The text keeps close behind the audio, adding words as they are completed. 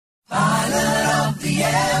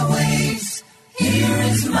airwaves. Here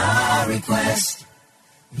is my request.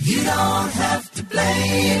 You don't have to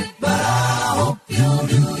play it, but I hope you'll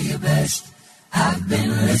do your best. I've been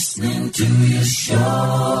listening to your show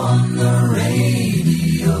on the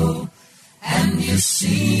radio, and you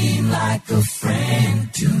seem like a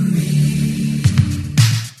friend to me.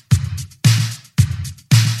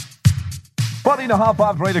 20 to half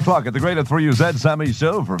after 8 o'clock at the Greater 3UZ Sammy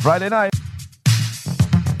Show for Friday night.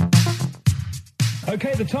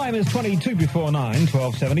 Okay, the time is 22 before 9,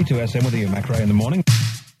 12:70 to SM with you, Macrae in the morning.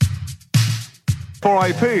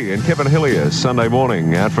 4AP and Kevin Hillier, Sunday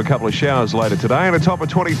morning, out for a couple of showers later today, and a top of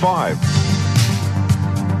 25.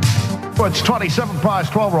 Well, it's 27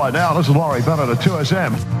 past 12 right now. This is Laurie Bennett at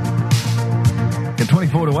 2SM. At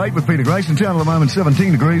 24 to 8 with Peter Grayson. Town at the moment,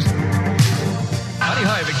 17 degrees. Howdy,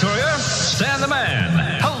 hi, Victoria. Stan the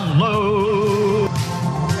man. Hello.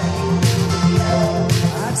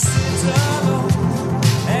 I'd sit alone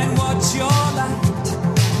and watch your light,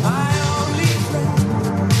 my only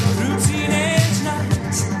friend, through teenage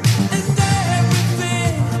nights, and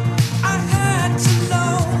everything I had to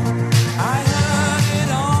know, I heard it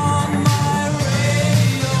on my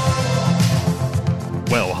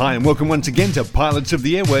radio. Well, hi and welcome once again to Pilots of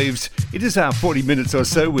the Airwaves. It is our 40 minutes or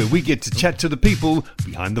so where we get to chat to the people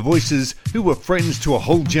behind the voices who were friends to a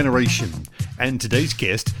whole generation. And today's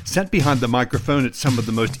guest sat behind the microphone at some of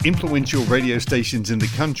the most influential radio stations in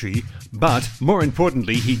the country, but more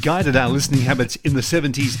importantly, he guided our listening habits in the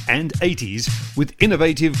 70s and 80s with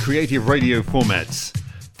innovative creative radio formats.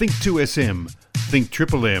 Think 2SM, think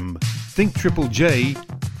Triple M, think Triple J,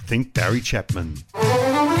 think Barry Chapman.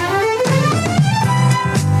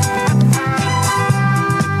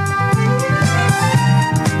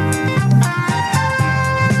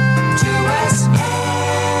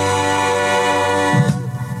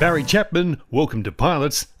 Barry Chapman, welcome to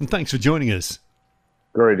Pilots, and thanks for joining us.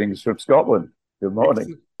 Greetings from Scotland. Good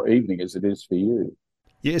morning, or evening as it is for you.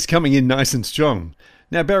 Yes, coming in nice and strong.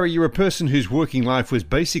 Now, Barry, you're a person whose working life was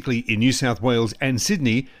basically in New South Wales and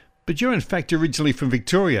Sydney, but you're in fact originally from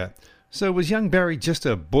Victoria. So was young Barry just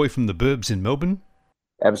a boy from the burbs in Melbourne?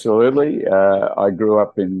 Absolutely. I grew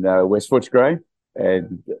up in West Footscray,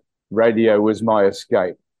 and radio was my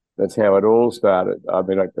escape. That's how it all started. I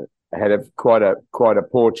mean, I had quite a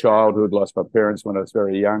poor childhood, lost my parents when I was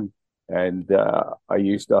very young, and I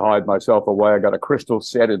used to hide myself away. I got a crystal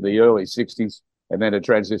set in the early 60s, and then a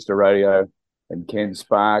transistor radio, and Ken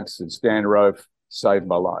Sparks and Stan Rofe saved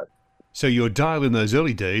my life. So your dial in those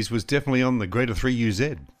early days was definitely on the Greater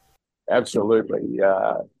 3UZ. Absolutely.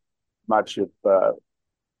 Much of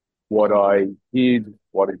what I did,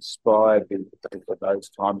 what inspired me at those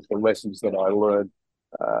times, the lessons that I learned,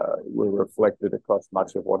 were reflected across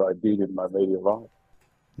much of what I did in my media life.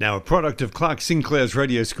 Now, a product of Clark Sinclair's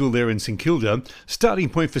radio school there in St Kilda, starting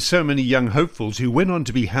point for so many young hopefuls who went on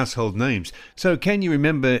to be household names. So can you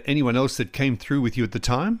remember anyone else that came through with you at the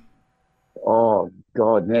time? Oh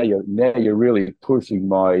God, now you're really pushing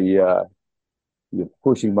my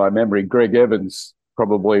memory. Greg Evans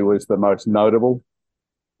probably was the most notable.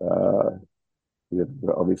 He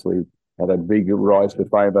obviously had a big rise to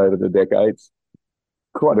fame over the decades.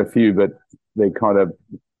 Quite a few, but they're kind of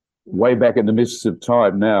way back in the mists of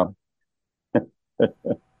time now.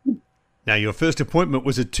 Now, your first appointment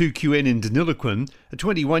was at 2QN in Deniliquin, a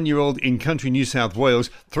 21-year-old in country New South Wales,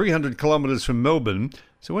 300 kilometres from Melbourne.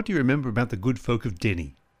 So what do you remember about the good folk of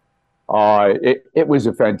Denny? It was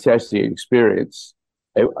a fantastic experience.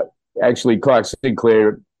 Actually, Clark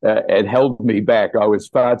Sinclair had held me back. I was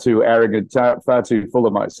far too arrogant, far too full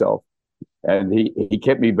of myself. And he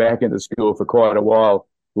kept me back in the school for quite a while,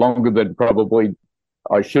 longer than probably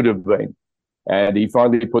I should have been. And he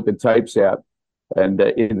finally put the tapes out. And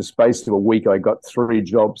in the space of a week, I got 3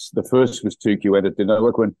 jobs. The first was 2QN at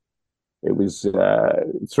Deniliquin. It was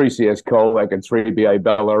 3CS Colac and 3BA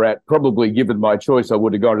Ballarat. Probably given my choice, I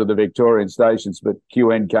would have gone to the Victorian stations, but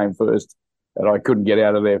QN came first, and I couldn't get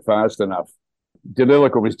out of there fast enough.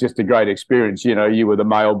 Deniliquin was just a great experience. You know, you were the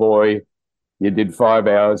mail boy. You did 5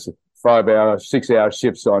 hours, 6-hour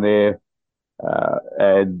shifts on air.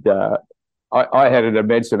 And I had an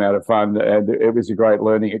immense amount of fun, and it was a great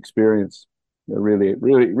learning experience. It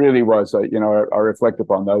really was. I reflect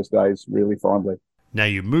upon those days really fondly. Now,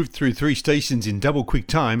 you moved through 3 stations in double quick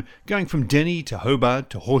time, going from Denny to Hobart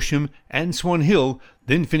to Horsham and Swan Hill,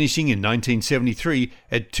 then finishing in 1973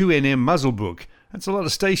 at 2NM Muzzlebrook. That's a lot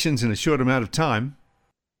of stations in a short amount of time.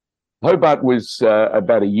 Hobart was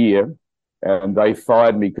about a year, and they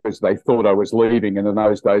fired me because they thought I was leaving, and in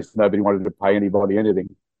those days, nobody wanted to pay anybody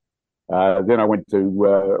anything. Then I went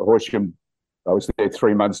to Horsham. I was there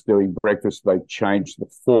 3 months doing breakfast. They changed the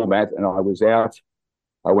format, and I was out.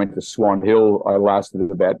 I went to Swan Hill. I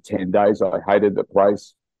lasted about 10 days. I hated the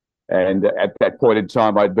place. And at that point in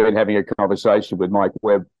time, I'd been having a conversation with Mike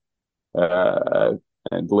Webb and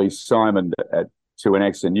Lee Simon at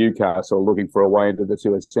 2NX in Newcastle, looking for a way into the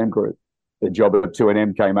 2SM group. The job at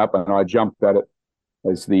 2NM came up, and I jumped at it.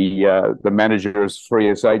 As the manager of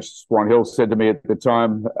 3SH, Swan Hill, said to me at the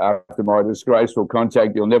time, after my disgraceful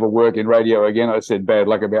contact, "You'll never work in radio again." I said, "Bad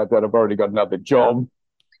luck about that. I've already got another job."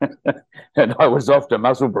 And I was off to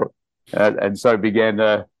Muswellbrook. And so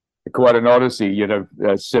began quite an odyssey,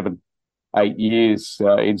 7-8 years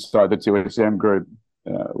inside the 2SM group,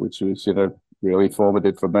 which was, really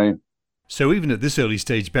formative for me. So even at this early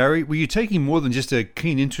stage, Barry, were you taking more than just a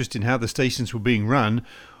keen interest in how the stations were being run,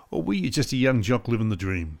 or were you just a young jock living the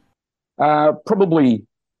dream? Probably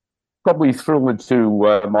thrilled into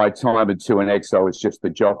my time at 2NX. I was just the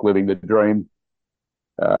jock living the dream.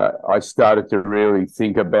 I started to really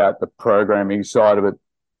think about the programming side of it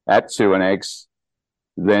at 2NX.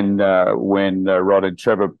 Then when Rod and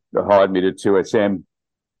Trevor hired me to 2SM,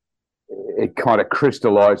 it kind of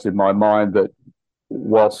crystallized in my mind that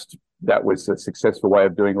whilst that was a successful way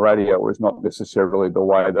of doing radio, it was not necessarily the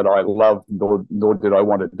way that I loved, nor did I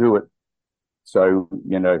want to do it. So,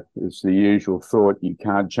 it's the usual thought, you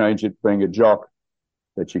can't change it being a jock,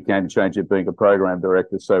 but you can change it being a program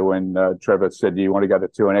director. So when Trevor said, "Do you want to go to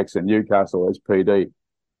 2NX in Newcastle as PD?"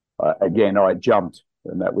 Again, I jumped,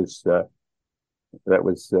 and that was a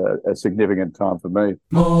significant time for me.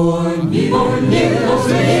 More music,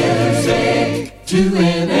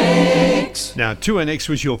 2NX. Now, 2NX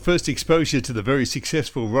was your first exposure to the very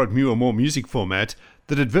successful Rod Muir More Music format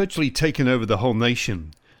that had virtually taken over the whole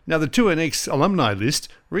nation. Now, the 2NX alumni list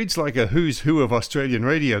reads like a who's who of Australian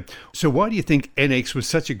radio. So why do you think NX was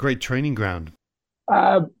such a great training ground?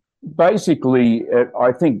 Basically,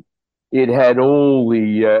 I think it had all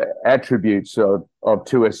the attributes of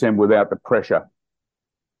 2SM without the pressure.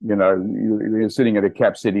 You're sitting at a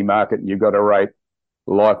cap city market and you've got to rate.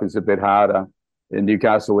 Life is a bit harder. In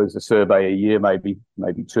Newcastle, there's a survey a year, maybe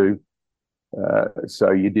two.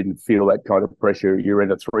 So you didn't feel that kind of pressure. You're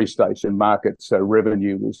in a 3-station market, so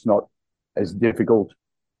revenue was not as difficult.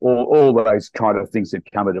 All those kind of things that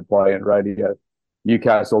come into play in radio.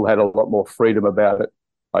 Newcastle had a lot more freedom about it.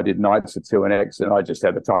 I did nights at 2NX, and I just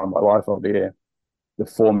had the time of my life on the air. The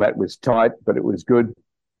format was tight, but it was good.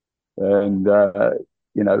 And,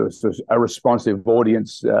 there was a responsive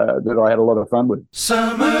audience that I had a lot of fun with.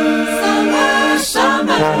 Summer,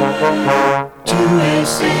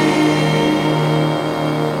 2SM.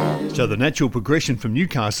 So the natural progression from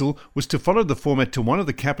Newcastle was to follow the format to one of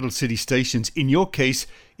the capital city stations. In your case,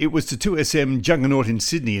 it was the 2SM Juggernaut in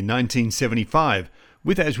Sydney in 1975,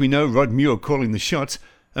 with, as we know, Rod Muir calling the shots,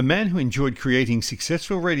 a man who enjoyed creating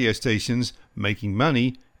successful radio stations, making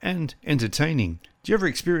money, and entertaining. Did you ever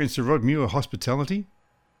experience the Rod Muir hospitality?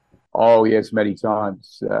 Oh, yes, many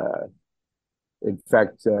times. In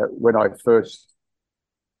fact, when I first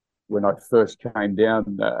came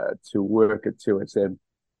down to work at 2SM,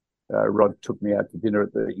 Rod took me out to dinner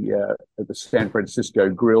at the San Francisco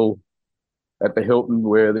Grill at the Hilton,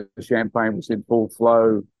 where the champagne was in full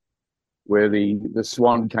flow, where the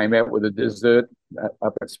swan came out with a dessert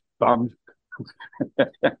up its bum.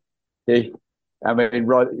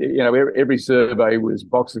 Rod, every survey was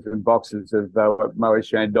boxes and boxes of Moet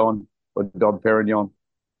Chandon or Dom Perignon.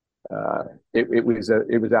 It was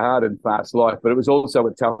a hard and fast life, but it was also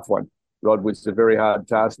a tough one. Rod was a very hard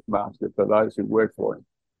taskmaster for those who worked for him.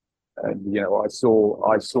 And, I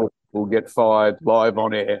saw people get fired live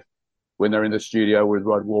on air when they're in the studio with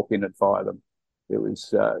Rod walk in and fire them. It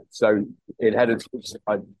was, so it had its good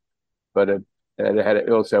side, but it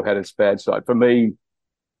also had its bad side. For me,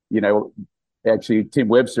 actually, Tim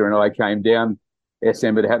Webster and I came down.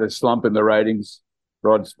 SM had a slump in the ratings.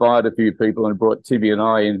 Rod's fired a few people and brought Timmy and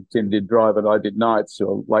I in. Tim did drive and I did nights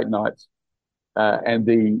or late nights. And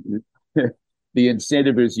the the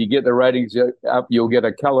incentive is you get the ratings up, you'll get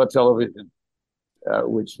a colour television,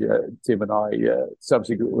 which Tim and I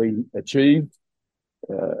subsequently achieved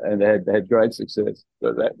and had great success.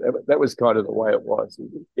 So that was kind of the way it was.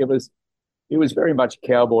 It was very much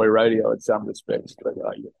cowboy radio in some respects, but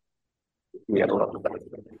we had a lot of fun.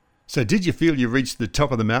 So did you feel you reached the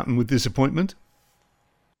top of the mountain with disappointment?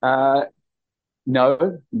 No.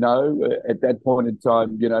 At that point in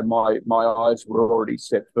time, my eyes were already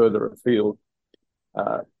set further afield.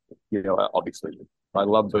 Obviously, I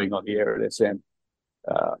love being on the air at SM.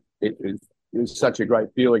 It was such a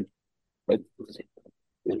great feeling. It's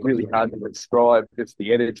really hard to describe just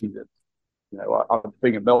the energy that, I'm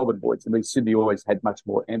being a Melbourne boy. To me, Sydney always had much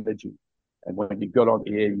more energy. And when you got on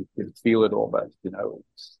the air, you could feel it almost.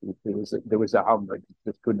 There was a hum that you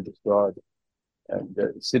just couldn't describe. And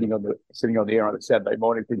sitting on the air on a Saturday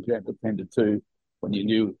morning, for example, 10 to 2, when you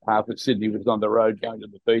knew half of Sydney was on the road going to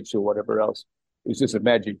the beach or whatever else, it was just a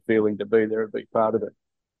magic feeling to be there and be part of it.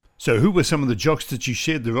 So who were some of the jocks that you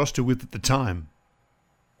shared the roster with at the time?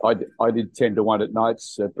 I did 10 to 1 at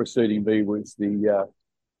nights. Preceding me was the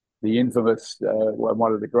infamous,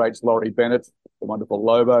 one of the greats, Laurie Bennett, the wonderful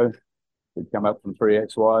Lobo, who'd come up from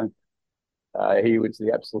 3XY. He was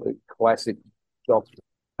the absolute classic jock.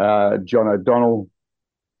 John O'Donnell,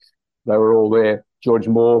 they were all there. George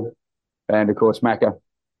Moore, and of course Macca,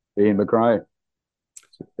 Ian McRae.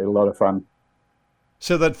 They had a lot of fun.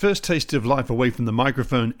 So that first taste of life away from the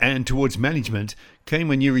microphone and towards management came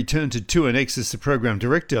when you returned to 2NX as the program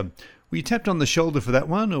director. Were you tapped on the shoulder for that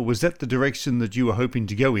one, or was that the direction that you were hoping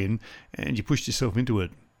to go in and you pushed yourself into it?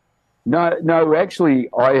 No. Actually,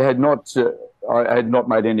 I had not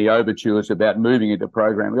made any overtures about moving into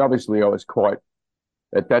programming. Obviously, I was quite,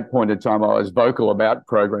 at that point in time, I was vocal about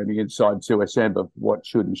programming inside 2SM of what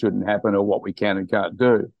should and shouldn't happen or what we can and can't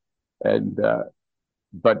do.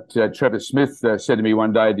 But Trevor Smith said to me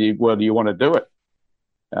one day, do you want to do it?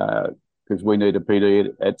 Because we need a PD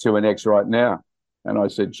at 2NX right now. And I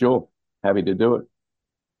said, sure, happy to do it.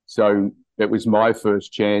 So it was my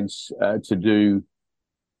first chance to do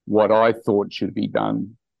what I thought should be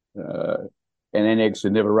done. And NX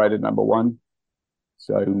had never rated number 1.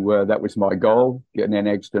 So that was my goal, get an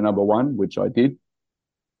NX to number 1, which I did.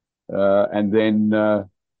 And then...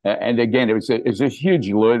 and again, it was a huge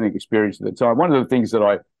learning experience at the time. One of the things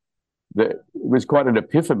that was quite an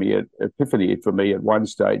epiphany for me at one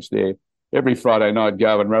stage there. Every Friday night,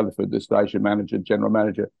 Garvin Rutherford, the station manager, general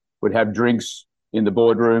manager, would have drinks in the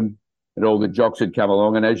boardroom, and all the jocks would come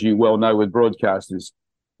along. And as you well know with broadcasters,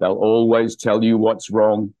 they'll always tell you what's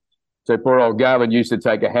wrong. So poor old Garvin used to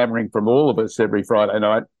take a hammering from all of us every Friday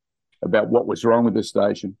night about what was wrong with the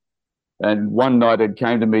station. And one night it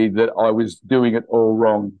came to me that I was doing it all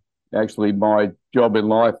wrong. Actually, my job in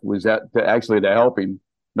life was to help him,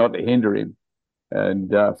 not to hinder him.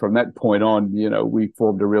 And from that point on, we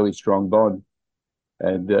formed a really strong bond.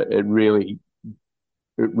 And it really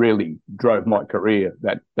drove my career.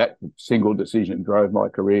 That single decision drove my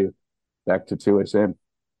career back to 2SM.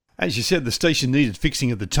 As you said, the station needed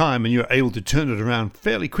fixing at the time and you were able to turn it around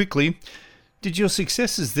fairly quickly. Did your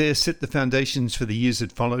successes there set the foundations for the years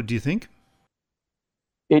that followed, do you think?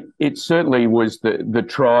 It certainly was the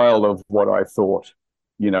trial of what I thought.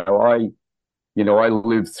 I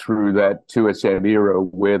lived through that 2SM era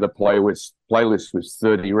where the playlist was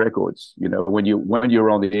 30 records. When you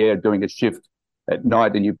were on the air doing a shift at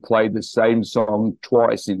night and you played the same song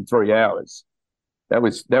twice in 3 hours, that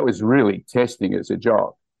was really testing as a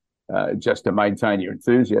job, just to maintain your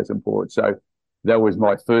enthusiasm for it. So that was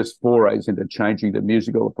my first forays into changing the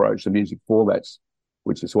musical approach, the music formats,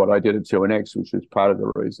 which is what I did at 2NX, which was part of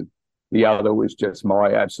the reason. The other was just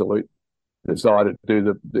my absolute desire to do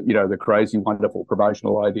the crazy, wonderful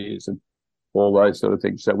promotional ideas and all those sort of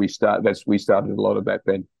things. So we started a lot of that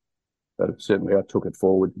then. But certainly I took it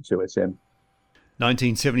forward to 2SM.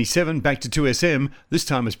 1977, back to 2SM, this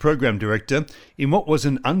time as program director, in what was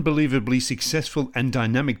an unbelievably successful and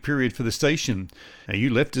dynamic period for the station. Now,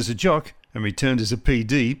 you left as a jock and returned as a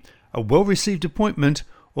PD, a well-received appointment,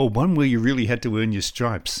 or one where you really had to earn your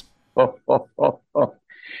stripes? I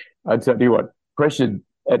tell you what, pressure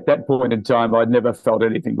at that point in time, I'd never felt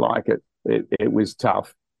anything like it. It was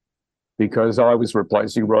tough because I was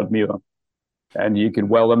replacing Rod Muir. And you can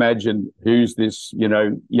well imagine who's this,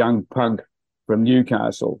 young punk from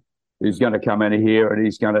Newcastle who's going to come in here and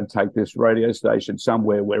he's going to take this radio station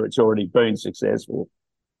somewhere where it's already been successful.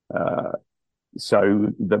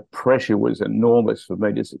 So the pressure was enormous for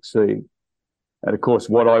me to succeed. And of course,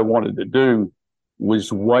 what I wanted to do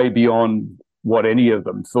was way beyond what any of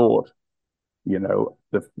them thought.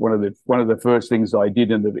 One of the first things I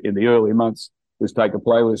did in the early months was take a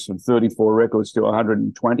playlist from 34 records to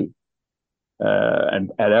 120,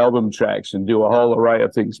 and add album tracks and do a whole array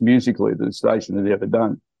of things musically that the station had ever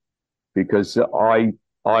done, because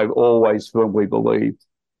I've always firmly believed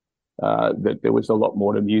that there was a lot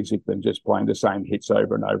more to music than just playing the same hits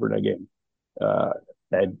over and over and again.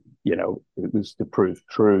 And it was to prove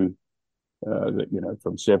true that,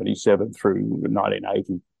 from 77 through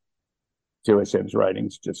 1980, 2SM's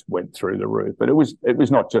ratings just went through the roof. But it was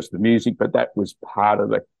not just the music, but that was part of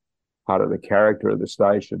the character of the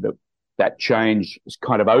station. That change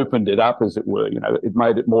kind of opened it up, as it were. It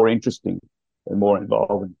made it more interesting and more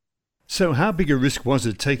involving. So how big a risk was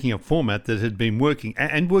it taking a format that had been working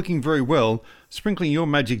and working very well, sprinkling your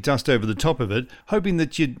magic dust over the top of it, hoping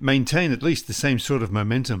that you'd maintain at least the same sort of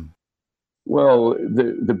momentum? Well,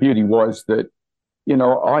 the beauty was that,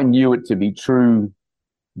 I knew it to be true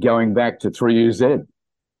going back to 3UZ.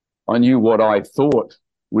 I knew what I thought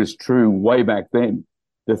was true way back then.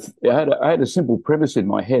 I had a simple premise in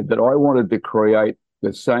my head that I wanted to create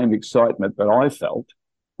the same excitement that I felt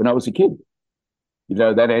when I was a kid.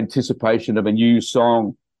 That anticipation of a new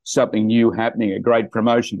song, something new happening, a great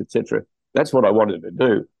promotion, etc. That's what I wanted to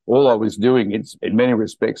do. All I was doing, in many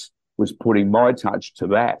respects, was putting my touch to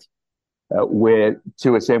that, where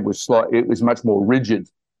 2SM was much more rigid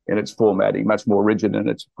in its formatting, much more rigid in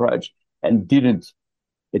its approach, and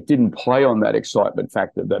it didn't play on that excitement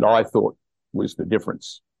factor that I thought was the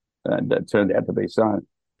difference, and that turned out to be so.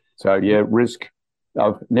 So yeah, risk.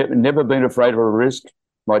 I've never been afraid of a risk.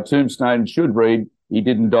 My tombstone should read, "He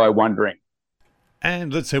didn't die wondering."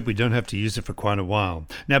 And let's hope we don't have to use it for quite a while.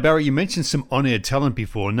 Now, Barry, you mentioned some on-air talent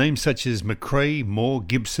before, names such as McRae, Moore,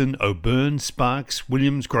 Gibson, O'Byrne, Sparks,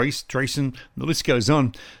 Williams, Grace, Drayson, the list goes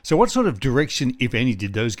on. So what sort of direction, if any,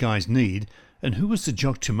 did those guys need? And who was the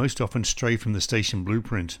jock to most often stray from the station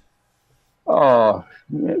blueprint? Oh,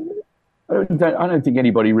 I don't think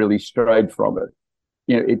anybody really strayed from it.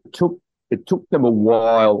 It took them a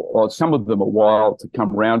while, or some of them a while, to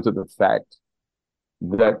come around to the fact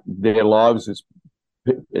that their lives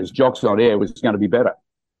as jocks on air was going to be better.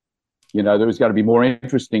 There was going to be more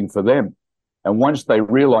interesting for them. And once they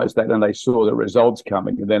realised that and they saw the results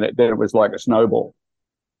coming, then it was like a snowball.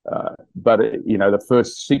 But the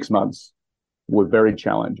first 6 months were very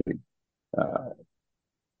challenging.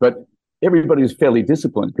 But everybody was fairly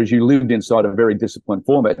disciplined because you lived inside a very disciplined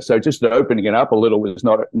format. So just opening it up a little was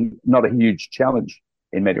not a huge challenge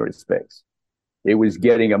in many respects. It was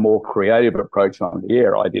getting a more creative approach on the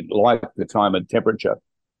air. I didn't like the time and temperature,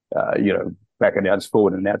 back and outs,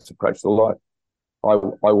 forward and outs approach to life.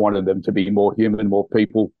 I wanted them to be more human, more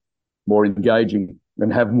people, more engaging,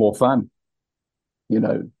 and have more fun.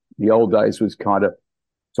 The old days was kind of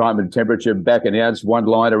time and temperature, back and outs,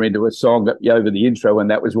 one-liner into a song over the intro, and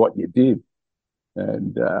that was what you did.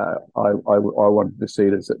 And I wanted to see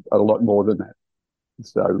it as a lot more than that.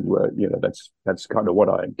 So, that's kind of what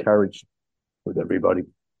I encouraged with everybody.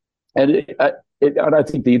 And I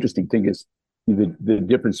think the interesting thing is the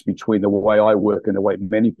difference between the way I work and the way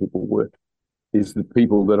many people work is the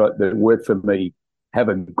people that work for me have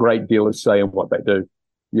a great deal of say in what they do.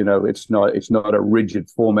 It's not a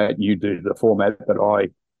rigid format. You do the format that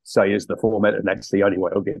I say is the format, and that's the only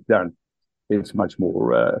way it'll get done. It's much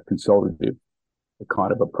more consultative, a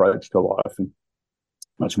kind of approach to life, and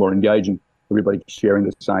much more engaging. Everybody sharing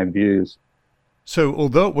the same views. So,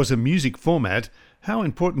 although it was a music format, how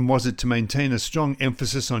important was it to maintain a strong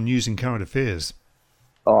emphasis on news and current affairs?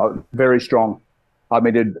 Very strong. I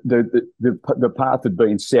mean, the path had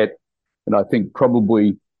been set, and I think the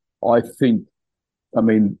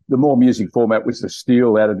more music format was the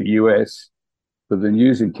steal out of the US, but the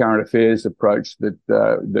news and current affairs approach that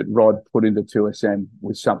Rod put into 2SM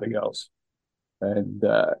was something else. And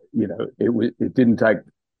it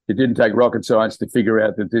didn't take rocket science to figure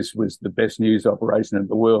out that this was the best news operation in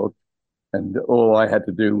the world, and all I had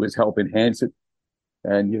to do was help enhance it.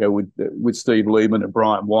 And with Steve Lehman and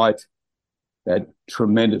Brian White, that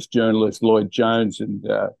tremendous journalist Lloyd Jones and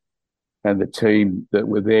the team that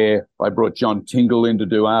were there. I brought John Tingle in to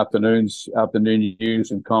do afternoon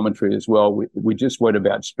news and commentary as well. We just went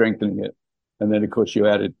about strengthening it, and then of course you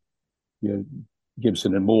added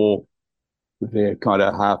Gibson and Moore with their kind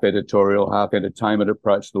of half editorial, half entertainment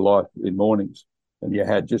approach to life in mornings, and you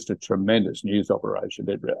had just a tremendous news operation.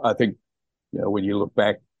 I think when you look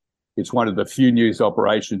back, it's one of the few news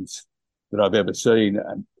operations that I've ever seen.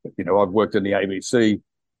 And I've worked in the ABC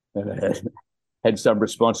and had some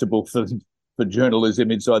responsible for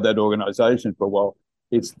journalism inside that organisation for a while.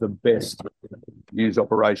 It's the best news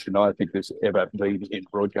operation I think there's ever been in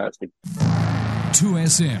broadcasting.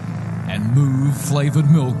 2SM and Move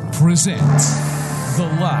Flavoured Milk present the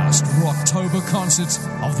last Rocktober concert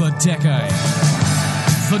of the decade.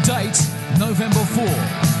 The date, November 4.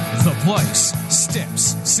 The place,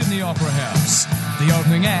 Steps, Sydney Opera House. The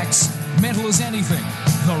opening acts, Mental as Anything,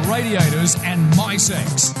 The Radiators and My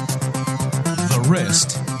Sex. The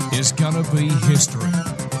rest is gonna be history.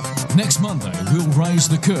 Next Monday, we'll raise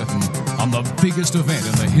the curtain on the biggest event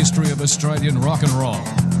in the history of Australian rock and roll.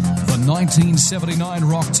 The 1979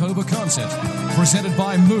 Rocktober concert presented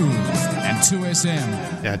by Move and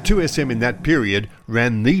 2SM. Now, 2SM in that period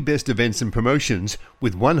ran the best events and promotions,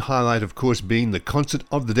 with one highlight, of course, being the concert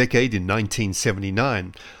of the decade in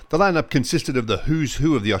 1979. The lineup consisted of the who's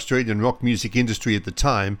who of the Australian rock music industry at the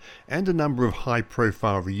time and a number of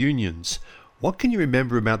high-profile reunions. What can you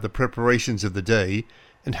remember about the preparations of the day,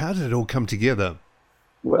 and how did it all come together?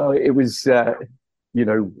 Well, it was, that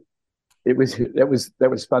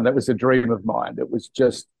was fun. That was a dream of mine. It was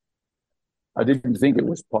just, I didn't think it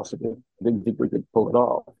was possible. I didn't think we could pull it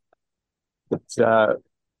off. But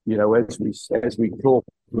as we talked,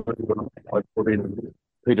 I put in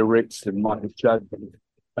Peter Ricks and Michael Chapman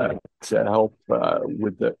to help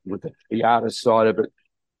with the artist side of it.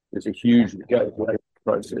 There's a huge gateway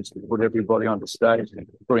process to put everybody on the stage,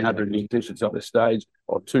 300 musicians on the stage,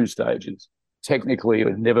 or 2 stages. Technically, it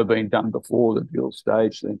had never been done before, the dual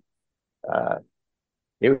stage thing.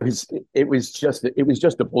 It was just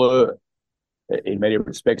a blur in many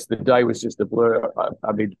respects. The day was just a blur.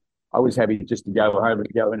 I mean, I was happy just to go home and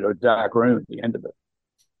go into a dark room at the end of it.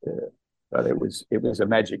 But it was a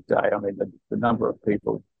magic day. I mean, the number of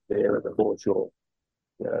people there at the foreshore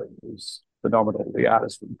was phenomenal. The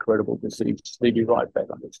artists were incredible. To see Stevie Wright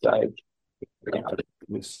back on the stage, it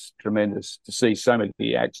was tremendous to see so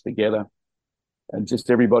many acts together. And just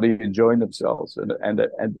everybody enjoying themselves, and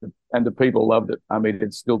the people loved it. I mean,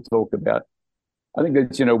 it's still talked about. I think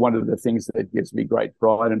that's one of the things that gives me great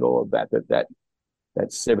pride and all of that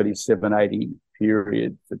 77, 80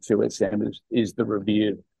 period for 2SM is the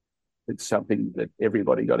revered. It's something that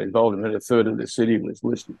everybody got involved in, and a third of the city was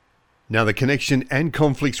listening. Now, the connection and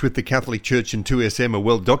conflicts with the Catholic Church and 2SM are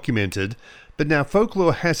well documented, but now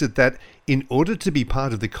folklore has it that in order to be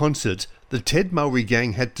part of the concert, the Ted Mulry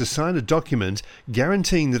gang had to sign a document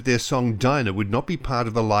guaranteeing that their song Dinah would not be part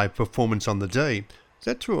of the live performance on the day. Is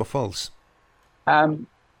that true or false? I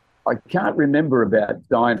can't remember about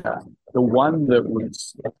Dinah. The one that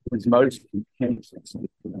was most contentious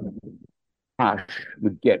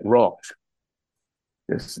would Get Rocked.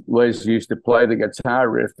 Les used to play the guitar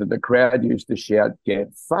riff and the crowd used to shout,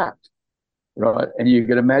 "Get fucked." Right. And you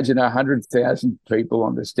can imagine 100,000 people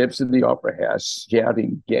on the steps of the Opera House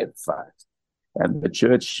shouting, "Get fucked." And the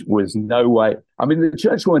church was no way. I mean, the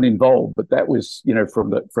church weren't involved, but that was, from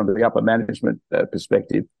the upper management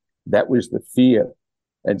perspective, that was the fear.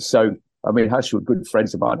 And so, I mean, Hush were good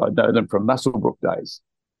friends of mine. I know them from Muswellbrook days.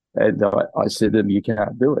 And I said to them, "You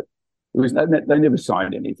can't do it." They never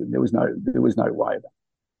signed anything. There was no waiver,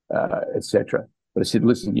 etc. But I said,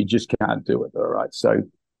 "Listen, you just can't do it." All right. So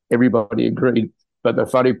everybody agreed. But the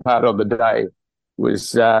funny part of the day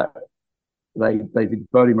was they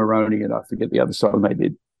did Bodie Maroney, and I forget the other song they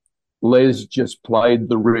did. Les just played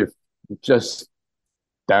the riff, just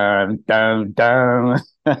down, down, down,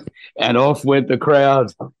 and off went the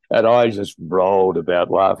crowd. And I just rolled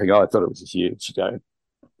about laughing. I thought it was a huge joke.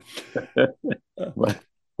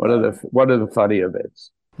 One of the funny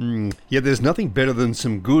events. Yeah, there's nothing better than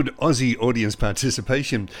some good Aussie audience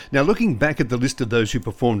participation. Now, looking back at the list of those who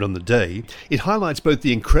performed on the day, it highlights both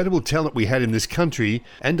the incredible talent we had in this country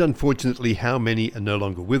and, unfortunately, how many are no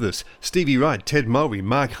longer with us. Stevie Wright, Ted Mulry,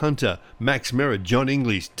 Mark Hunter, Max Merritt, John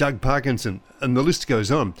English, Doug Parkinson, and the list goes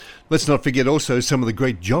on. Let's not forget also some of the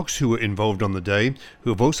great jocks who were involved on the day who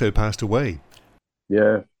have also passed away.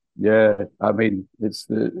 Yeah. I mean, it's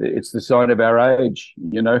the sign of our age,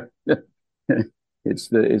 It's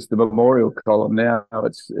the memorial column now.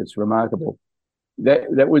 It's remarkable.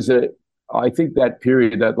 That was I think that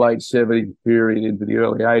period, that late 70s period into the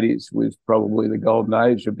early 80s, was probably the golden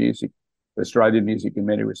age of music, Australian music in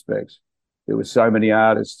many respects. There were so many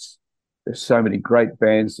artists, there's so many great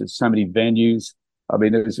bands, there's so many venues. I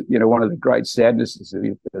mean, it was, one of the great sadnesses of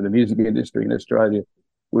the music industry in Australia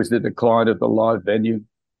was the decline of the live venue.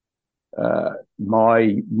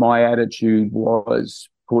 My attitude was,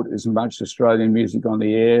 put as much Australian music on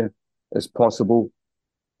the air as possible,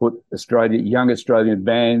 put young Australian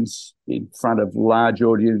bands in front of large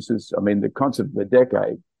audiences. I mean, the concert of the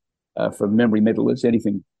decade for Memory Metal is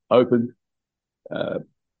Anything opened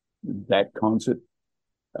that concert.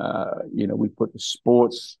 We put the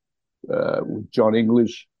sports with John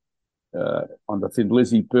English on the Thin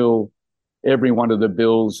Lizzy bill. Every one of the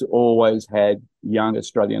bills always had young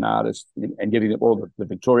Australian artists, and getting all the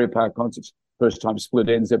Victoria Park concerts. First time Split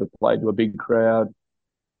Enz ever played to a big crowd.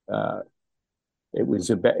 It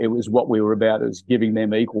was what we were about, is giving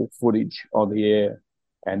them equal footage on the air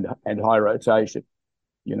and high rotation.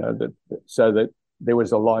 So that there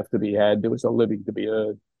was a life to be had, there was a living to be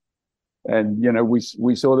earned, and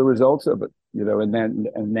we saw the results of it.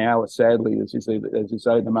 And now sadly, as you say,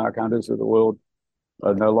 the Mark Hunters of the world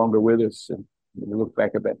are no longer with us. And You look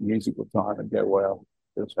back at that musical time and go, wow,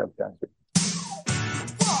 it was fantastic.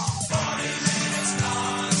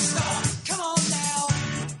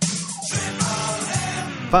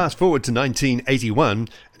 Fast forward to 1981,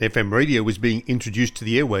 and FM radio was being introduced to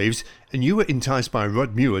the airwaves, and you were enticed by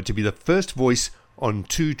Rod Muir to be the first voice on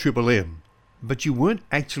 2 Triple M. But you weren't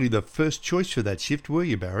actually the first choice for that shift, were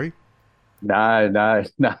you, Barry? No.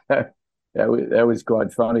 That was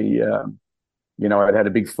quite funny. I'd had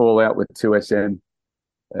a big fallout with 2SM,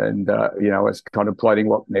 and I was contemplating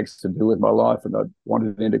what next to do with my life, and I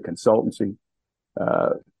wanted into consultancy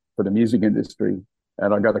for the music industry.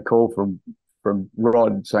 And I got a call from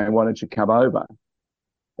Rod saying, "Why don't you come over?"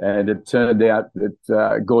 And it turned out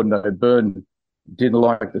that Gordon O'Byrne didn't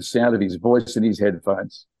like the sound of his voice in his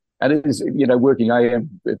headphones. And it is, working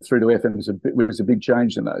AM through to FM was a big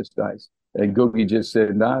change in those days. And Googie just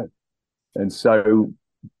said no. And so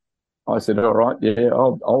I said, all right, yeah,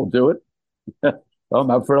 I'll do it.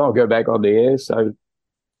 I'm up for it. I'll go back on the air. So,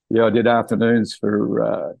 I did afternoons for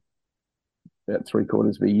about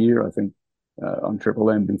 3/4 of a year, I think, on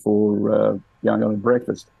Triple M before going on to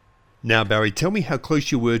breakfast. Now, Barry, tell me how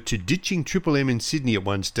close you were to ditching Triple M in Sydney at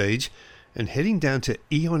one stage and heading down to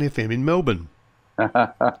Eon FM in Melbourne.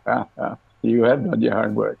 You have done your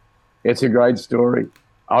homework. It's a great story.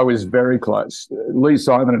 I was very close. Lee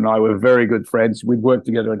Simon and I were very good friends. We'd worked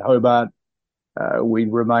together in Hobart.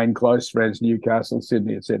 We'd remained close friends, Newcastle,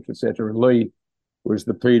 Sydney, etc., etc. And Lee was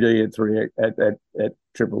the PD at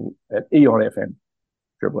Eon FM,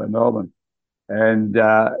 Triple M Melbourne. And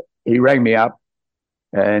he rang me up,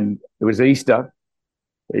 and it was Easter.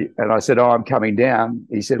 And I said, I'm coming down.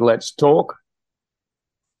 He said, let's talk.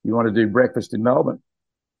 You want to do breakfast in Melbourne?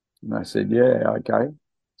 And I said, yeah, okay.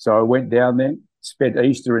 So I went down there, spent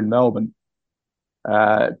Easter in Melbourne,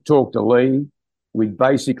 talked to Lee. We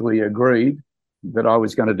basically agreed that I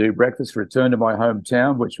was going to do breakfast, return to my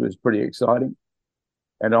hometown, which was pretty exciting.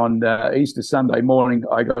 And on Easter Sunday morning,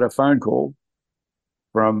 I got a phone call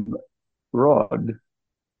from Rod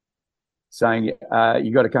saying,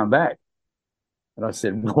 you got to come back. And I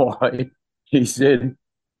said, why? He said,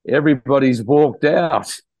 everybody's walked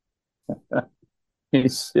out. He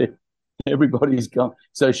said, everybody's gone.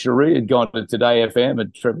 So Cherie had gone to Today FM,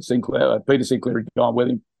 and Peter Sinclair had gone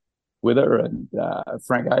with her, and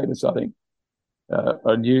Frank Avis, I think,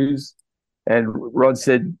 on news. And Rod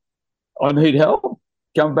said, I need help.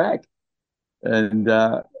 Come back. And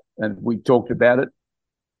we talked about it.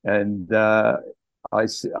 And I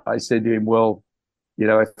said to him, well,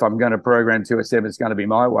 if I'm going to program 2SM, it's going to be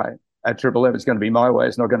my way. At Triple M, it's going to be my way.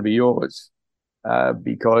 It's not going to be yours.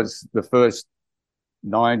 Because the first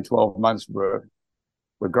 9-12 months were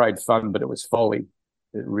great fun, but it was folly.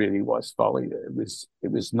 It really was folly. It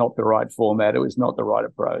was not the right format. It was not the right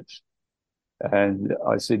approach. And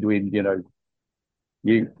I said to him,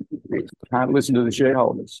 you can't listen to the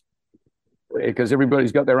shareholders because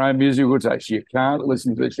everybody's got their own musical taste. You can't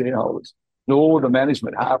listen to the shareholders, nor the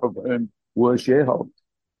management, half of whom were shareholders.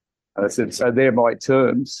 And I said, so they're my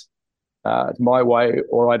terms. It's my way,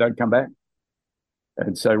 or I don't come back.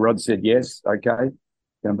 And so Rod said, yes, okay,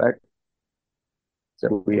 come back.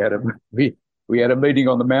 So we had a meeting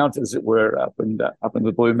on the Mount, as it were, up in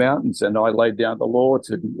the Blue Mountains, and I laid down the law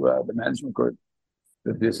to the management group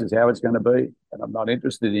that this is how it's going to be, and I'm not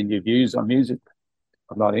interested in your views on music.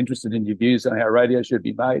 I'm not interested in your views on how radio should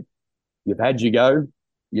be made. You've had your go.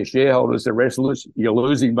 Your shareholders are restless. You're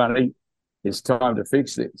losing money. It's time to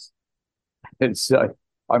fix this. And so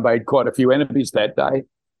I made quite a few enemies that day.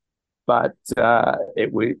 But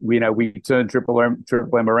we turned Triple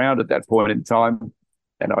M around at that point in time,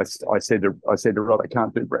 and I said to Rod, I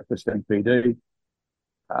can't do breakfast and PD.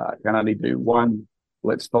 I can only do one.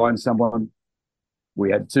 Let's find someone.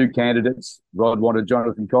 We had 2 candidates. Rod wanted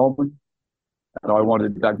Jonathan Coleman, and I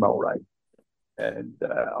wanted Doug Mulray. And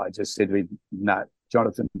I just said to him, no,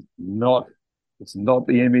 Jonathan, it's not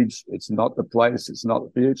the image, it's not the place, it's not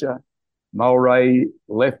the future. Mulray,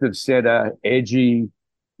 left of centre, edgy.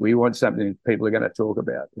 We want something people are going to talk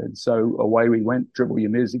about. And so away we went, Triple U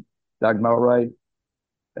Music, Doug Mulray.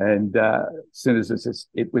 And as soon as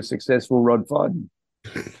it was successful, Rod Fiden.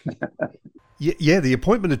 Yeah, the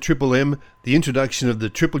appointment of Triple M, the introduction of the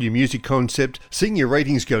Triple U Music concept, seeing your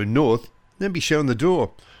ratings go north, then be shown the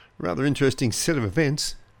door. Rather interesting set of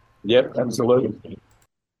events. Yep, absolutely.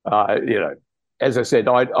 As I said,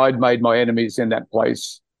 I'd made my enemies in that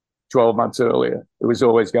place 12 months earlier. It was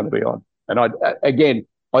always going to be on. And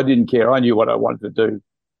I didn't care. I knew what I wanted to do.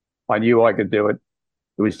 I knew I could do it.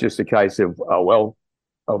 It was just a case of, I'll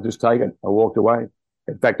just take it. I walked away.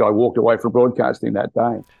 In fact, I walked away from broadcasting that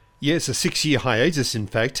day. Yes, a 6-year hiatus, in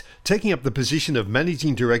fact, taking up the position of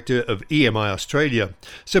Managing Director of EMI Australia.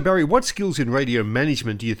 So, Barry, what skills in radio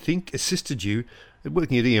management do you think assisted you at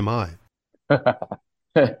working at EMI?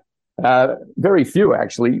 Very few,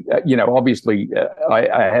 actually. Obviously,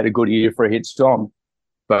 I had a good ear for a hit song,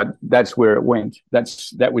 but that's where it went.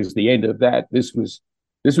 That was the end of that. This was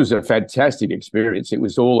a fantastic experience. It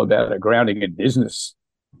was all about a grounding in business,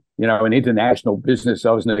 an international business.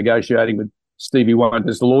 I was negotiating with Stevie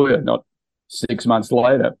Wonder's lawyer not 6 months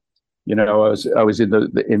later. I was in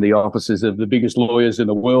the offices of the biggest lawyers in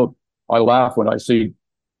the world. I laugh when I see,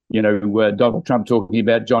 Donald Trump talking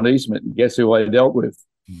about John Eastman. Guess who I dealt with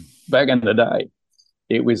back in the day?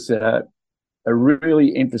 It was a really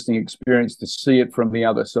interesting experience to see it from the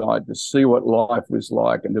other side, to see what life was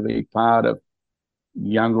like, and to be part of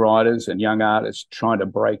young writers and young artists trying to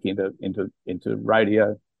break into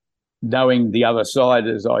radio. Knowing the other side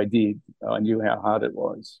as I did, I knew how hard it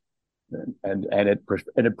was, and it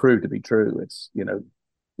proved to be true. It's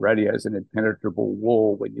radio is an impenetrable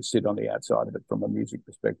wall when you sit on the outside of it from a music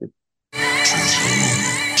perspective.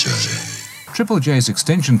 Triple J's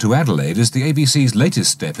extension to Adelaide is the ABC's latest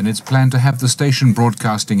step in its plan to have the station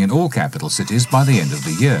broadcasting in all capital cities by the end of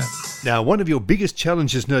the year. Now, one of your biggest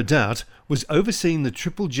challenges, no doubt, was overseeing the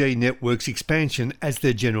Triple J network's expansion as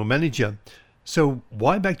their general manager. So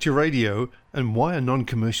why back to radio, and why a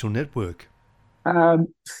non-commercial network? It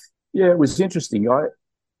was interesting. I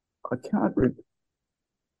can't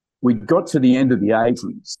we got to the end of the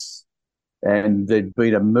 80s, and there'd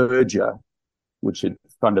been a merger, which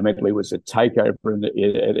fundamentally was a takeover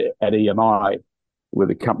at EMI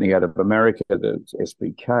with a company out of America, the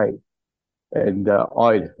SBK. And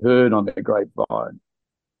I'd heard on the grapevine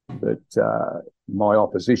that my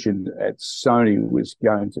opposition at Sony was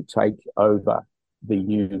going to take over the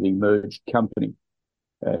newly merged company.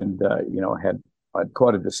 And, I had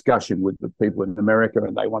quite a discussion with the people in America,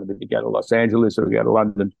 and they wanted me to go to Los Angeles or go to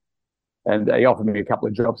London. And they offered me a couple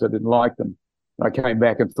of jobs. I didn't like them. And I came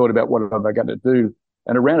back and thought about what am I going to do.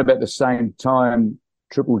 And around about the same time,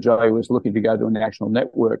 Triple J was looking to go to a national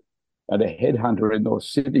network, and a headhunter in North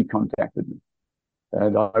Sydney contacted me.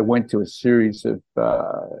 And I went to a series of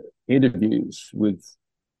interviews with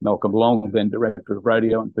Malcolm Long, then director of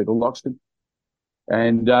radio, and Peter Loxton.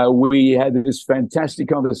 And we had this fantastic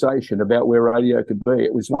conversation about where radio could be.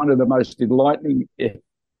 It was one of the most enlightening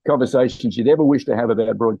conversations you'd ever wish to have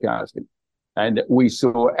about broadcasting. And we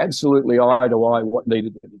saw absolutely eye to eye what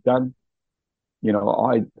needed to be done.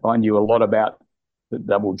 I knew a lot about the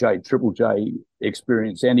Double J, Triple J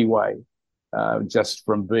experience anyway, just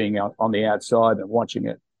from being on the outside and watching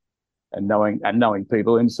it and knowing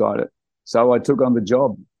people inside it. So I took on the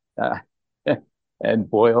job. And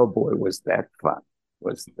boy, oh boy, was that fun.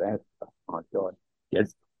 Oh my God.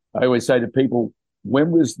 Yes. I always say to people, when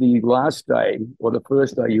was the last day or the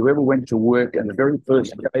first day you ever went to work, and the very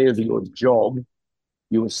first day of your job,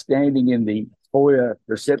 you were standing in the foyer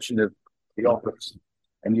reception of the office,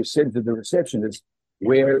 and you said to the receptionist,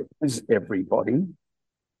 "Where is everybody?"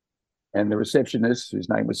 And the receptionist, whose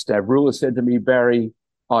name was Stavrula, said to me, "Barry,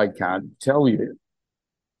 I can't tell you."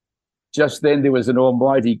 Just then there was an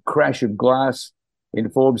almighty crash of glass in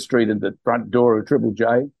Forbes Street at the front door of Triple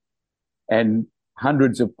J, and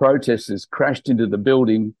hundreds of protesters crashed into the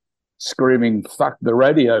building screaming, "Fuck the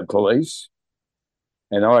radio police."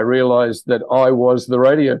 And I realised that I was the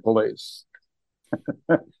radio police.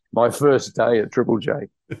 My first day at Triple J,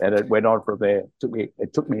 and it went on from there.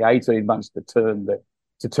 It took me 18 months to turn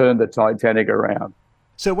the Titanic around.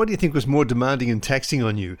 So what do you think was more demanding and taxing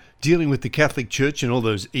on you, dealing with the Catholic Church and all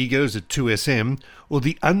those egos at 2SM, or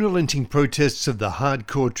the unrelenting protests of the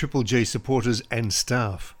hardcore Triple J supporters and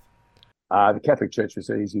staff? The Catholic Church was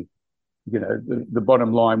easy. The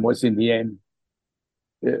bottom line was, in the end,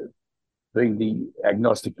 being the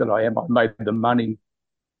agnostic that I am, I made the money,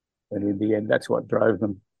 and in the end, that's what drove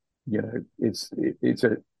them. It's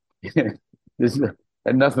and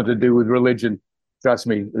nothing to do with religion. Trust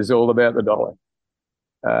me, it's all about the dollar.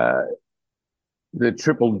 The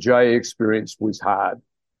Triple J experience was hard.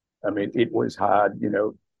 I mean, it was hard.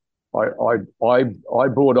 I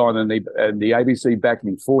brought on, and the ABC backed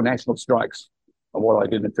me 4 national strikes on what I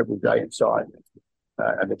did in Triple J inside,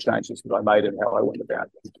 and the changes that I made and how I went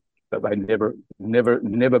about it. But they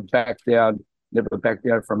never backed down,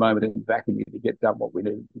 for a moment in vacuum to get done what we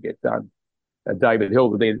needed to get done. David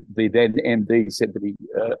Hill, the then MD, said to me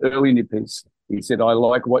early in the piece, he said, "I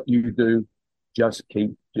like what you do, just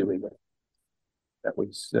keep doing it." That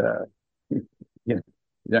was, you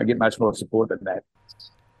don't get much more support than that.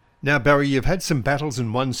 Now, Barry, you've had some battles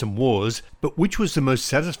and won some wars, but which was the most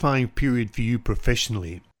satisfying period for you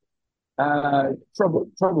professionally?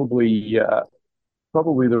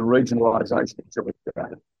 Probably the regionalisation of Triple J.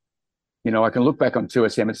 I can look back on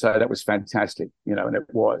 2SM and say that was fantastic, and it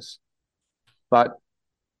was. But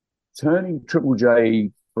turning Triple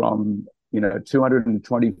J from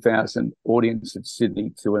 220,000 audience in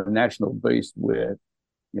Sydney to a national beast where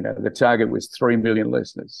the target was 3 million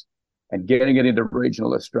listeners, and getting it into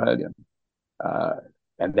regional Australia,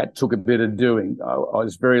 and that took a bit of doing. I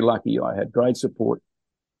was very lucky. I had great support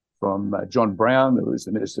from John Brown, who was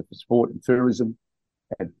the Minister for Sport and Tourism,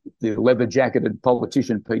 and the leather-jacketed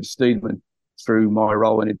politician Pete Steedman through my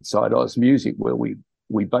role in Inside Oz Music, where we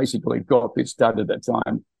basically got this done at that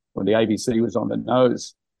time when the ABC was on the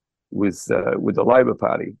nose with the Labor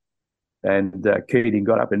Party. And Keating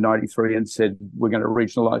got up in 93 and said, we're going to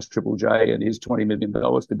regionalise Triple J, and here's $20 million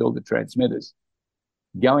to build the transmitters.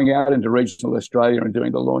 Going out into regional Australia and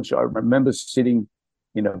doing the launch, I remember sitting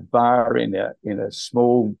in a bar in a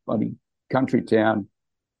small country town.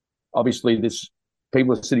 Obviously,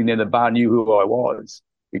 people sitting there in the bar knew who I was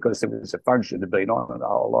because there was a function to be on and a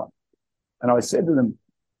whole lot. And I said to them,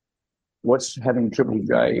 what's having Triple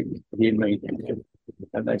J hear me?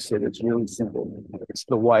 And they said, it's really simple. It's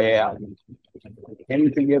the way out.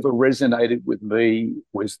 Anything ever resonated with me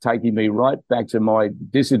was taking me right back to my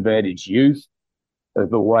disadvantaged youth of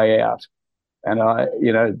the way out. And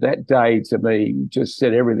that day to me just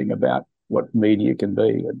said everything about what media can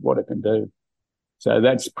be and what it can do. So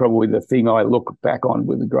that's probably the thing I look back on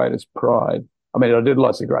with the greatest pride. I mean, I did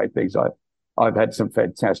lots of great things. I've had some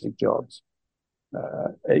fantastic jobs.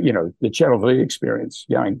 The Channel V experience,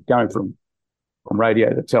 going from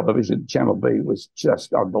radio to television, Channel V was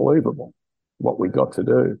just unbelievable what we got to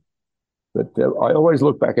do. But I always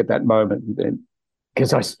look back at that moment, and then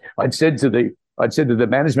because I'd said to the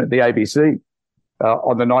management of the ABC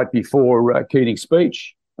on the night before Keating's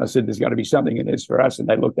speech, I said, there's going to be something in this for us. And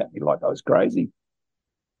they looked at me like I was crazy.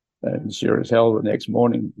 And sure as hell, the next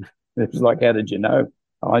morning, it was like, how did you know?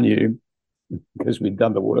 I knew because we'd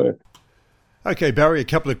done the work. Okay, Barry, a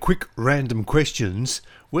couple of quick random questions.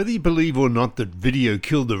 Whether you believe or not that video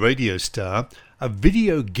killed the radio star, a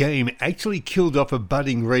video game actually killed off a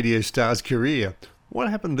budding radio star's career.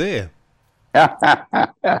 What happened there?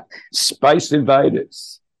 Space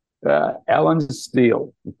Invaders. Alan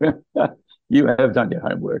Steele. You have done your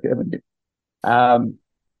homework, haven't you?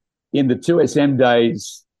 In the 2SM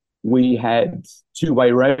days, we had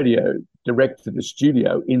two-way radio direct to the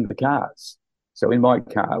studio in the cars. So in my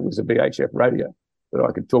car was a VHF radio that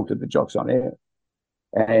I could talk to the jocks on air.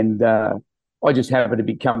 And I just happened to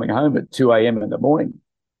be coming home at 2 a.m. in the morning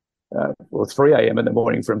or 3 a.m. in the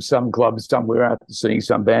morning from some club somewhere after seeing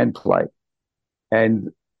some band play.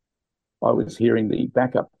 And I was hearing the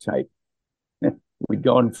backup tape. We'd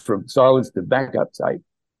gone from silence to backup tape.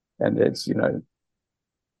 And it's,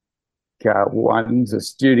 car one's a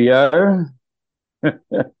studio.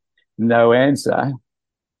 No answer.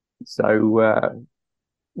 So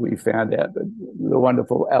we found out that the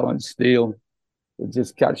wonderful Alan Steele had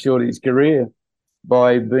just cut short his career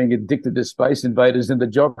by being addicted to Space Invaders in the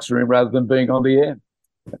jocks room rather than being on the air.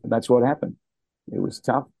 And that's what happened. It was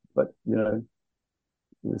tough, but,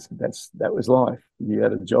 that was life. You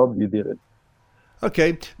had a job, you did it.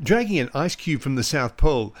 Okay, dragging an ice cube from the South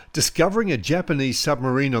Pole, discovering a Japanese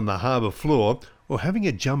submarine on the harbour floor, or having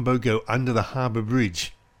a jumbo go under the harbour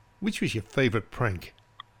bridge. Which was your favourite prank?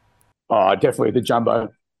 Oh, definitely the jumbo.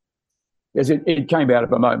 As it came out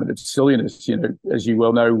of a moment of silliness, as you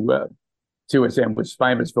well know, 2SM was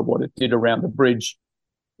famous for what it did around the bridge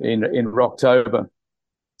in Rocktober.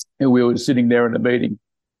 And we were sitting there in a meeting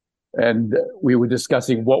and we were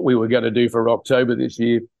discussing what we were going to do for Rocktober this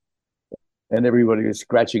year. And everybody was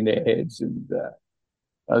scratching their heads. And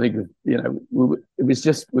I think, it was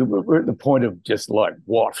just, we were at the point of just like,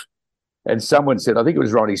 what? And someone said, I think it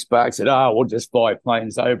was Ronnie Sparks, said, we'll just fly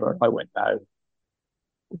planes over. And I went, no,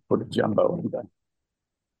 we'll put a jumbo under.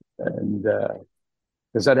 And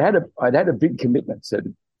because I'd had a big commitment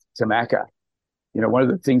to Macca. One of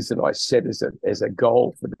the things that I set as a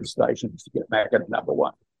goal for the station was to get Macca to number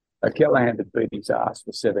one. Callahan had beat his ass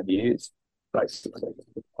for 7 years, basically.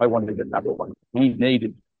 I wanted a number one.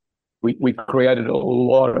 We created a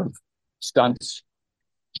lot of stunts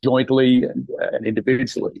jointly and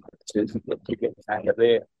individually to get Macca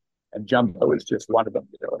there. And jumbo was just one of them,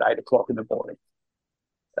 at 8 o'clock in the morning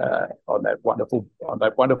on that wonderful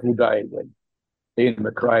day when Ian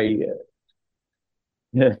McRae,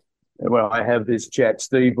 when I have this chat,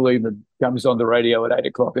 Steve Lehman comes on the radio at 8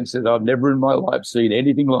 o'clock and says, I've never in my life seen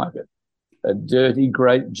anything like it. A dirty,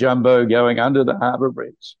 great jumbo going under the harbour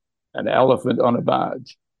bridge, an elephant on a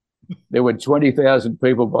barge. There were 20,000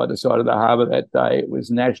 people by the side of the harbour that day. It was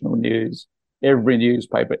national news, every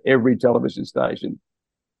newspaper, every television station.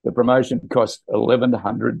 The promotion cost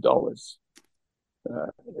 $1,100.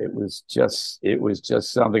 It was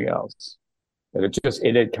just something else. And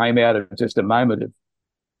it came out of just a moment of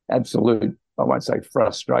absolute, I won't say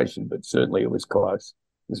frustration, but certainly it was close,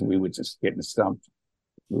 because we were just getting stumped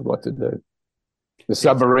with what to do. The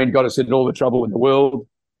submarine got us into all the trouble in the world.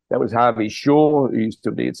 That was Harvey Shaw, who used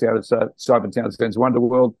to be at Simon Townsend's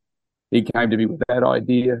Wonderworld. He came to me with that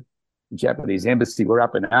idea. The Japanese embassy were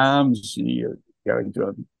up in arms. You're going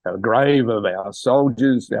to a grave of our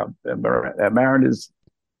soldiers, our mariners.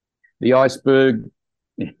 The iceberg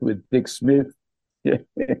with Dick Smith. It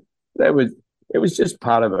was just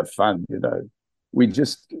part of the fun, you know. We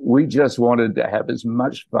just wanted to have as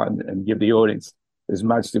much fun and give the audience as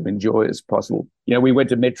much to enjoy as possible. You know, we went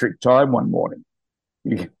to metric time one morning.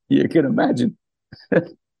 You can imagine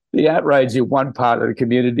the outrage in one part of the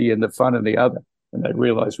community and the fun in the other, and they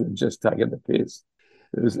realised we'd just taken the piss.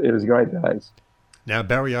 It was great days. Now,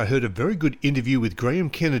 Barry, I heard a very good interview with Graham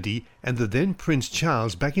Kennedy and the then Prince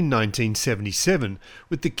Charles back in 1977,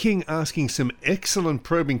 with the King asking some excellent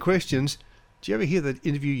probing questions. Did you ever hear that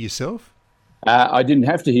interview yourself? I didn't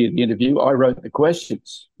have to hear the interview. I wrote the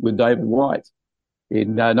questions with David White.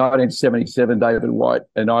 In 1977, David White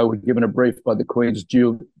and I were given a brief by the Queen's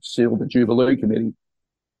Silver Jubilee Committee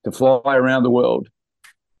to fly around the world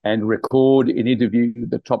and record and interview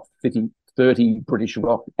the top 30 British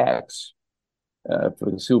rock acts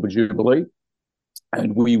for the Silver Jubilee.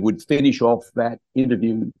 And we would finish off that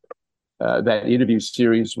interview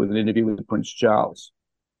series with an interview with Prince Charles.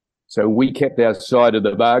 So we kept our side of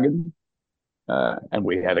the bargain, and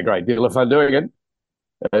we had a great deal of fun doing it.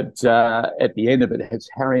 But at the end of it, it's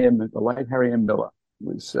the late Harry M. Miller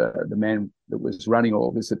was the man that was running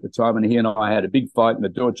all this at the time, and he and I had a big fight in the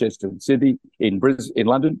Dorchester in Sydney, in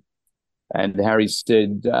London. And Harry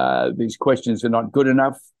said, "These questions are not good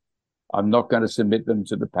enough. I'm not going to submit them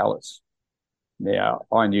to the palace." Now,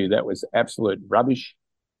 I knew that was absolute rubbish,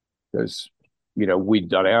 because, you know, we'd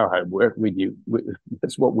done our homework. We knew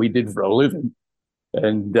that's what we did for a living,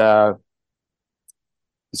 and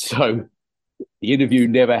so. The interview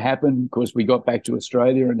never happened. Of course, we got back to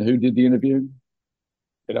Australia, and who did the interview?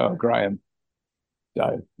 You know, Graham.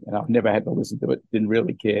 So, and I've never had to listen to it. Didn't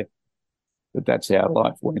really care. But that's how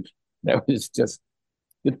life went. That was just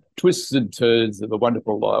the twists and turns of the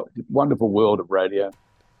wonderful world of radio.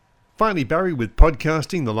 Finally, Barry, with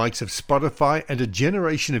podcasting, the likes of Spotify, and a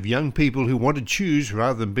generation of young people who want to choose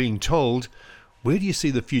rather than being told, where do you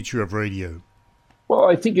see the future of radio? Well,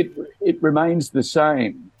 I think it remains the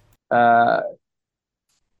same.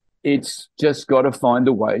 It's just got to find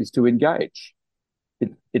the ways to engage.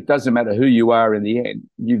 It doesn't matter who you are in the end.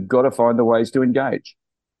 You've got to find the ways to engage.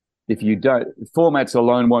 If you don't, formats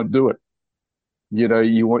alone won't do it. You know,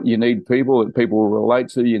 you need people that people will relate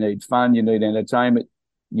to. You need fun. You need entertainment.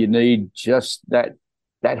 You need just that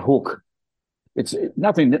hook. It's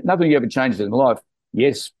nothing ever changes in life.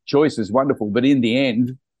 Yes, choice is wonderful, but in the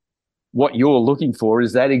end, what you're looking for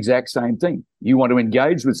is that exact same thing. You want to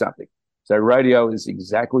engage with something. So radio is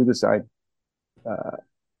exactly the same.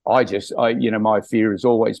 My fear has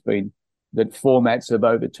always been that formats have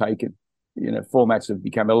overtaken. You know, formats have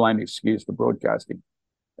become a lame excuse for broadcasting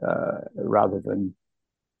rather than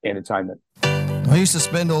entertainment. I used to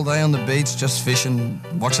spend all day on the beach just fishing,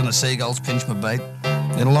 watching the seagulls pinch my bait.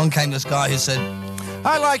 Then along came this guy who said,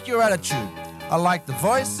 "I like your attitude. I like the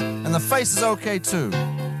voice, and the face is okay too.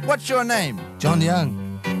 What's your name?" "John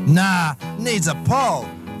Young." "Nah, needs a Paul.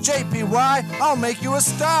 JPY, I'll make you a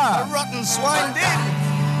star." "A rotten swine did."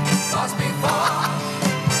 Was before,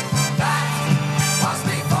 that was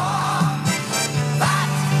before, that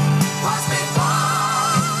was before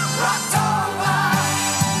October,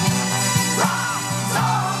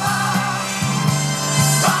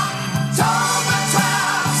 October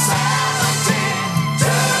 12, 17,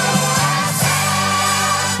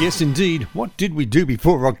 2 Yes, indeed. What did we do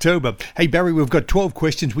before October? Hey, Barry, we've got 12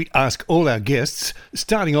 questions we ask all our guests,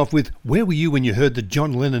 starting off with, where were you when you heard that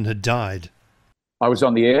John Lennon had died? I was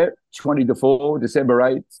on the air, 20 to 4, December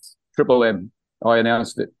 8th, Triple M. I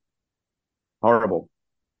announced it. Horrible.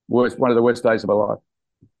 One of the worst days of my life.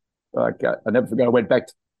 I never forget. I went back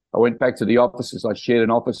to the offices. I shared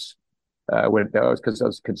an office because I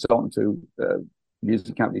was a consultant to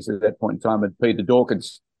music companies at that point in time. And Peter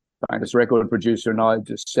Dawkins, famous record producer, and I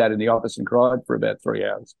just sat in the office and cried for about 3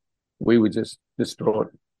 hours. We were just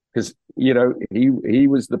distraught because, you know, he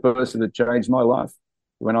was the person that changed my life.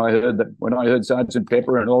 When I heard Sgt.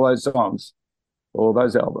 Pepper and all those songs, all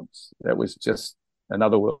those albums, that was just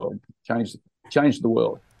another world. Changed the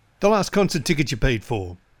world. The last concert ticket you paid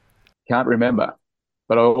for? Can't remember,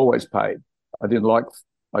 but I always paid. I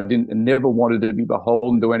never wanted to be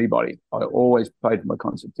beholden to anybody. I always paid for my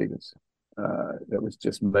concert tickets. That was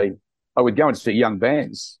just me. I would go and see young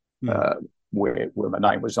bands where my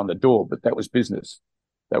name was on the door, but that was business.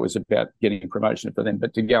 That was about getting promotion for them.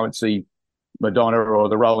 But to go and see Madonna or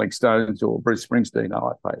the Rolling Stones or Bruce Springsteen,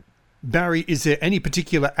 no, I paid. Barry, is there any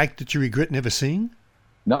particular act that you regret never seeing?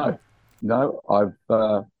 No. I'd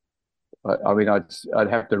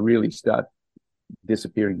have to really start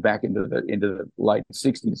disappearing back into the late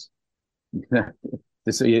 60s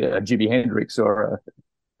to see a Jimi Hendrix or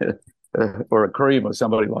a Cream or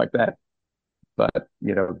somebody like that. But,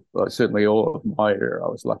 certainly all of my era, I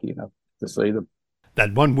was lucky enough to see them.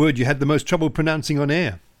 That one word you had the most trouble pronouncing on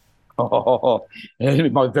air. Oh,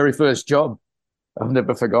 my very first job. I've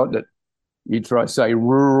never forgotten it. You try to say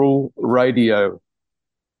rural radio.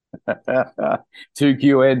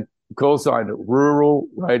 2QN call sign, rural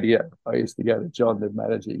radio. I used to go to John, the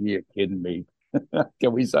manager. You're kidding me.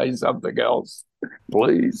 Can we say something else,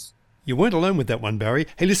 please? You weren't alone with that one, Barry.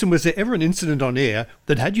 Hey, listen, was there ever an incident on air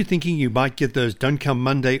that had you thinking you might get those Don't Come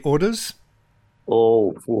Monday orders?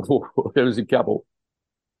 Oh, there was a couple.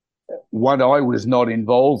 One I was not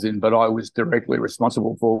involved in, but I was directly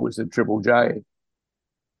responsible for, was at Triple J,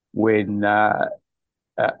 when a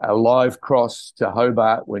live cross to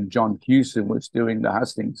Hobart when John Hewson was doing the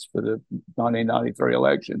hustings for the 1993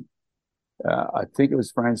 election. I think it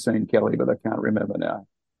was Francine Kelly, but I can't remember now.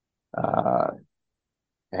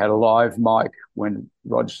 Had a live mic when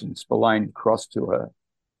Roger Spillane crossed to her,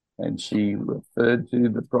 and she referred to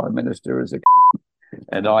the Prime Minister as a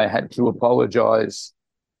and I had to apologise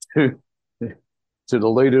to the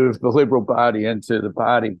leader of the Liberal Party and to the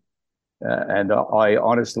party. And I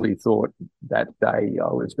honestly thought that day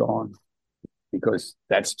I was gone, because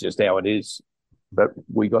that's just how it is. But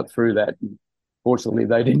we got through that. Fortunately,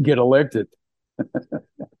 they didn't get elected,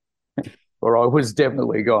 or I was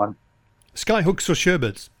definitely gone. Skyhooks or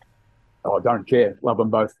sherbets? Oh, I don't care. Love them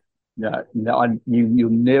both. No, you'll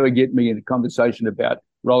never get me in a conversation about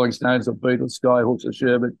Rolling Stones or Beatles, Skyhooks or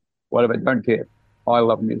sherbet, whatever. Don't care. I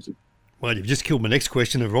love music. Well, you've just killed my next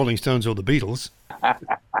question of Rolling Stones or the Beatles.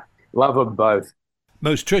 Love them both.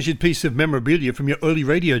 Most treasured piece of memorabilia from your early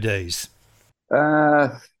radio days?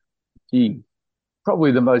 Probably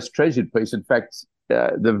the most treasured piece. In fact,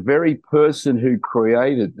 the very person who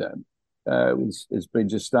created them has been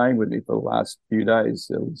just staying with me for the last few days.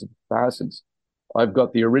 It was Parsons. I've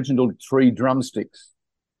got the original 3 drumsticks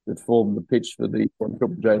that form the pitch for the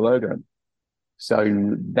Triple J logo.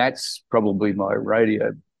 So that's probably my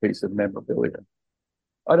radio piece of memorabilia.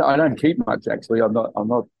 I don't keep much, actually. I'm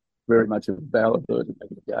not very much of a ballad bird in that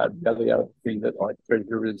regard. The other thing that I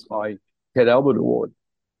treasure is my Ted Albert Award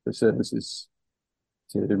for services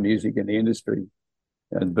to the music and the industry,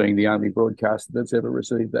 and being the only broadcaster that's ever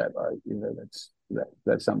received that.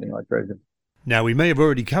 That's something I treasure. Now, we may have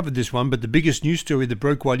already covered this one, but the biggest news story that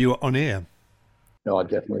broke while you were on air? No,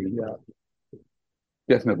 definitely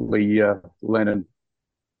Lennon.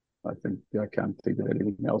 I can't think of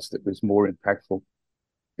anything else that was more impactful.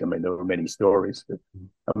 I mean, there were many stories, but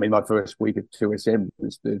my first week at 2SM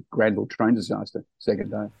was the Granville train disaster,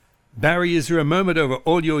 second day. Barry, is there a moment over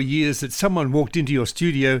all your years that someone walked into your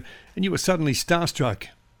studio and you were suddenly starstruck?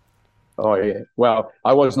 Oh, yeah. Well,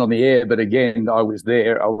 I wasn't on the air, but again, I was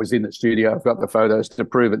there. I was in the studio. I've got the photos to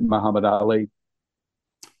prove it. Muhammad Ali,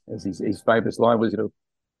 as his famous line was,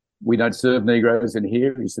 "We don't serve Negroes in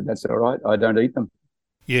here." He said, "That's all right. I don't eat them."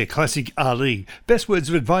 Yeah, classic Ali. Best words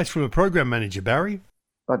of advice from a program manager, Barry?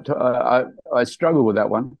 But I struggle with that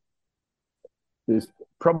one. There's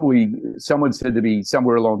probably someone said to me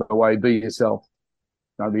somewhere along the way, "Be yourself.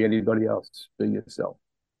 Don't be anybody else. Be yourself."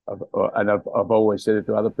 I've always said it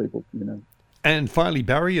to other people, And finally,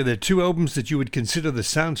 Barry, are there 2 albums that you would consider the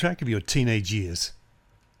soundtrack of your teenage years?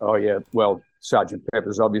 Oh, yeah. Well, Sgt.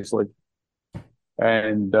 Pepper's, obviously.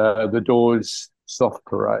 And The Doors' Soft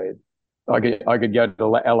Parade. I could go to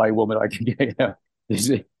LA Woman. I could go,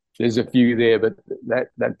 there's a few there, but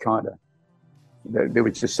that kind of, there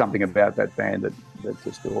was just something about that band that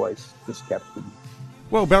just always just captured me.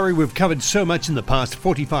 Well, Barry, we've covered so much in the past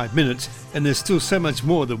 45 minutes, and there's still so much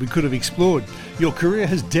more that we could have explored. Your career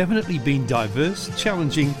has definitely been diverse,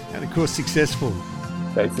 challenging, and of course successful.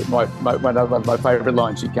 That's one of my favourite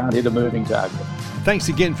lines. You can't hit a moving target. Thanks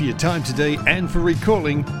again for your time today and for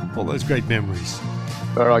recalling all those great memories.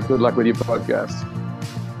 All right, good luck with your podcast.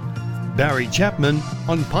 Barry Chapman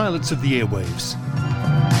on Pilots of the Airwaves.